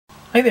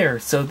Hi there,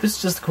 so this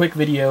is just a quick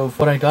video of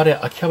what I got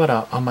at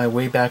Akihabara on my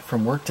way back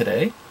from work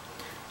today.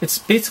 It's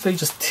basically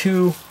just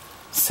two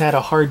SATA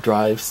hard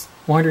drives,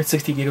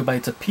 160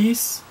 gigabytes a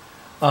piece.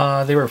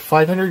 They were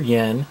 500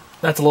 yen,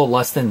 that's a little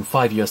less than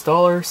 $5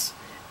 US,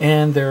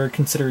 and they're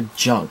considered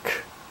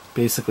junk.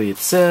 Basically it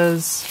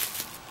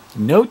says,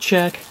 no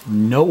check,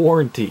 no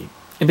warranty.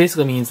 It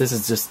basically means this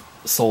is just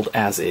sold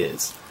as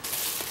is.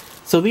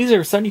 So these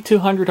are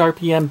 7200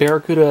 RPM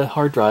Barracuda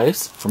hard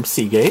drives from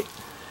Seagate.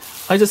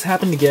 I just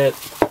happened to get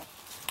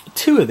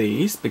two of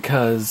these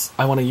because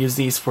I want to use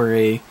these for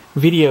a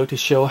video to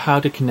show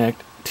how to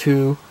connect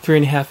two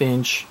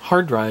 3.5-inch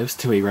hard drives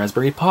to a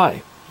Raspberry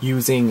Pi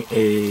using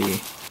a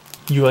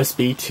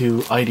USB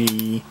to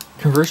IDE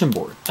conversion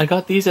board. I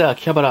got these at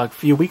Akihabara a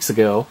few weeks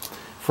ago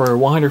for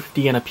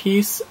 150 yen a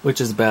piece, which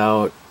is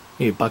about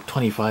maybe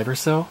 $1.25 or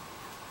so.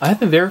 I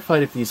haven't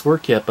verified if these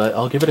work yet, but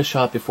I'll give it a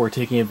shot before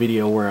taking a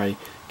video where I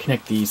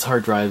connect these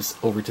hard drives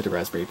over to the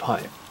Raspberry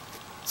Pi.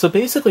 So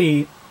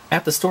basically,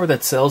 at the store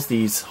that sells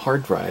these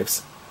hard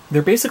drives,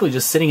 they're basically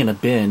just sitting in a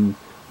bin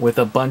with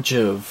a bunch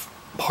of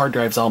hard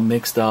drives all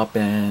mixed up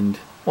and,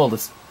 well,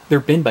 they're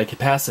bin by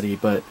capacity,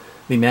 but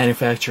the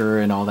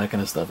manufacturer and all that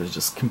kind of stuff is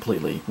just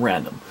completely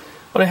random.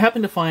 But I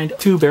happened to find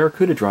two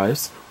Barracuda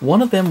drives.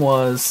 One of them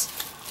was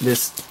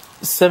this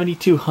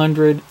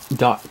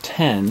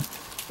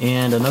 7200.10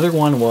 and another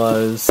one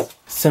was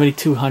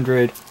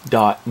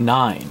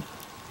 7200.9.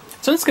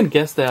 So I'm just going to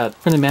guess that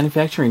from the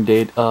manufacturing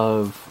date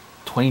of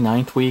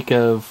 29th week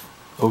of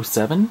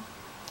 07. I'm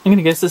going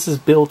to guess this is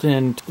built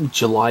in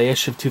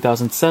July-ish of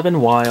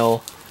 2007,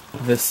 while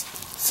this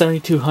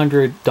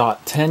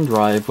 7200.10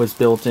 drive was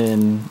built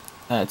in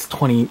its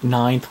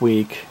 29th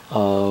week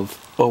of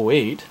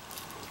 08.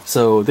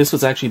 So this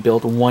was actually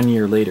built 1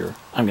 year later,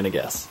 I'm going to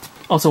guess.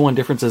 Also, one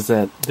difference is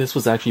that this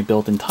was actually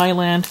built in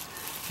Thailand,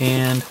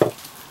 and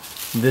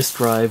this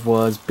drive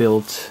was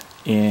built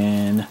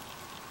in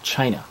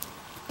China.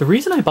 The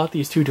reason I bought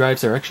these two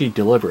drives are actually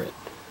deliberate.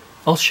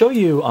 I'll show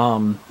you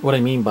what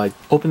I mean by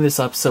open this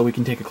up so we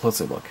can take a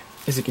closer look.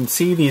 As you can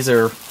see, these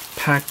are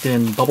packed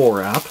in bubble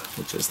wrap,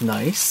 which is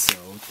nice, so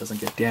it doesn't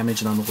get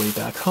damaged on the way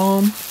back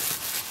home.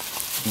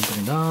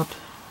 Open it up.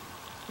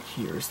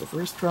 Here's the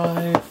first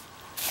drive.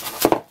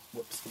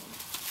 Whoops.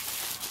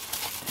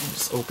 And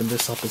just open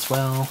this up as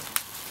well.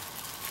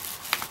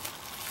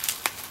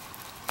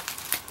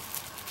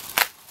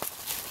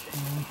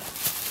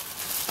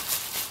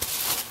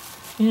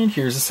 Okay. And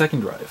here's the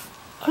second drive.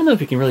 I don't know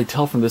if you can really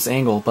tell from this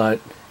angle, but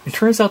it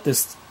turns out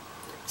this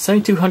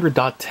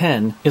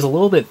 7200.10 is a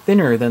little bit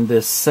thinner than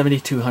this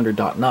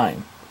 7200.9. I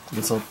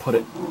guess I'll put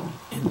it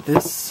in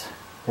this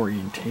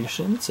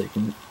orientation so you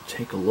can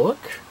take a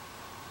look.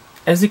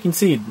 As you can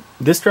see,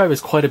 this drive is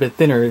quite a bit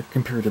thinner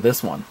compared to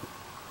this one.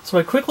 So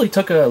I quickly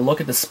took a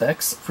look at the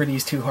specs for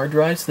these two hard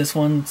drives. This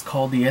one's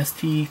called the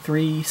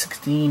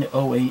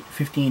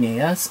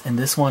ST3160815AS, and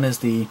this one is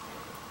the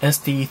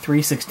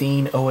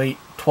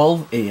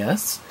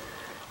ST3160812AS.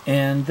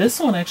 And this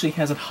one actually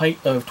has a height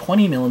of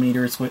 20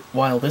 millimeters,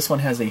 while this one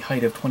has a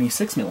height of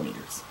 26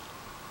 millimeters.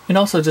 And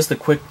also just a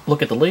quick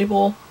look at the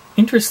label.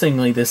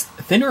 Interestingly, this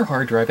thinner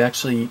hard drive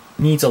actually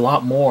needs a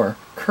lot more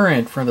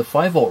current from the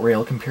 5-volt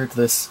rail compared to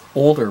this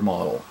older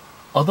model.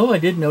 Although I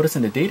did notice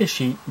in the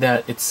datasheet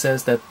that it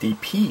says that the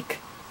peak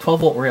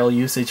 12-volt rail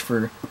usage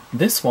for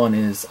this one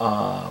is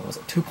was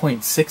it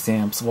 2.6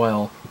 amps,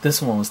 while this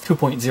one was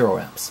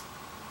 2.0 amps.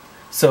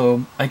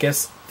 So I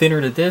guess thinner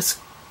to this,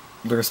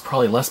 there's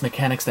probably less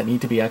mechanics that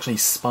need to be actually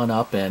spun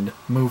up and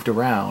moved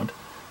around,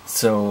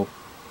 so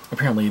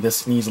apparently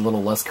this needs a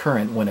little less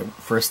current when it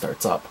first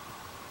starts up.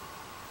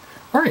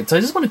 Alright, so I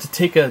just wanted to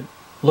take a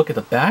look at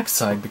the back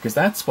side because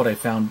that's what I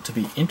found to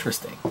be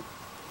interesting.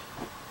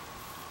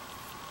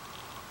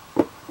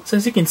 So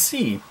as you can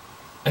see,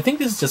 I think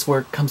this is just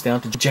where it comes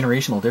down to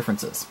generational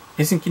differences.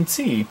 As you can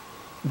see,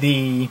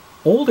 the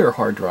older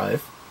hard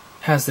drive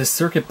has this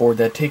circuit board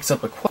that takes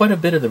up quite a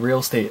bit of the real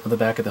estate of the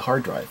back of the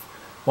hard drive,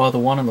 while the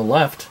one on the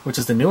left, which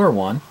is the newer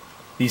one,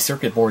 the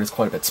circuit board is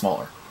quite a bit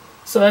smaller.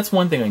 So that's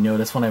one thing I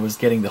noticed when I was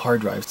getting the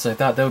hard drive, so I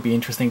thought that would be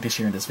interesting to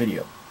share in this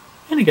video.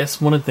 And I guess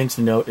one of the things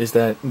to note is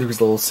that there's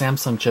a little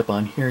Samsung chip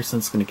on here,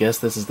 since I'm going to guess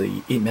this is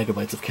the 8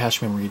 megabytes of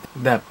cache memory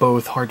that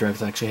both hard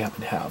drives actually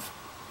happen to have.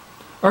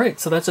 Alright,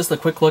 so that's just a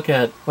quick look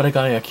at what I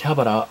got at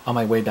Akihabara on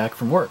my way back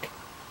from work.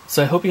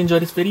 So I hope you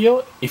enjoyed this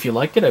video. If you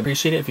liked it, I'd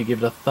appreciate it if you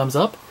give it a thumbs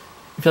up.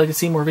 If you'd like to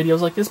see more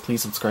videos like this,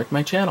 please subscribe to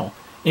my channel.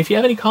 And if you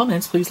have any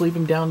comments, please leave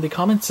them down in the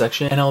comments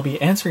section, and I'll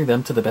be answering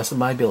them to the best of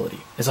my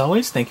ability. As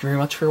always, thank you very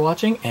much for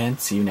watching, and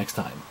see you next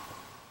time.